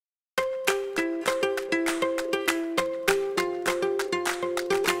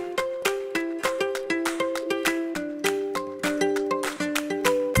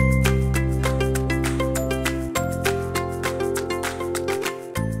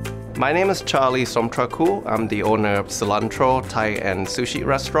My name is Charlie Somtrakool. I'm the owner of Cilantro Thai and Sushi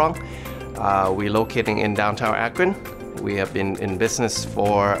restaurant. We're located in downtown Akron. We have been in business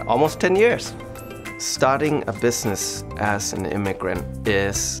for almost 10 years. Starting a business as an immigrant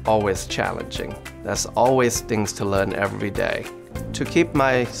is always challenging. There's always things to learn every day. To keep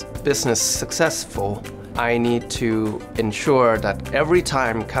my business successful, I need to ensure that every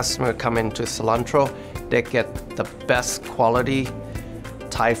time customers come into Cilantro, they get the best quality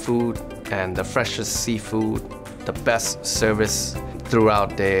Thai food and the freshest seafood, the best service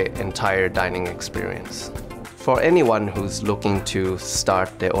throughout their entire dining experience. For anyone who's looking to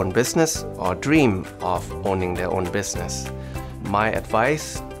start their own business or dream of owning their own business, my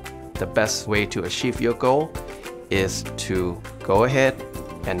advice, the best way to achieve your goal is to go ahead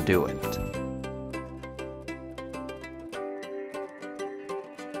and do it.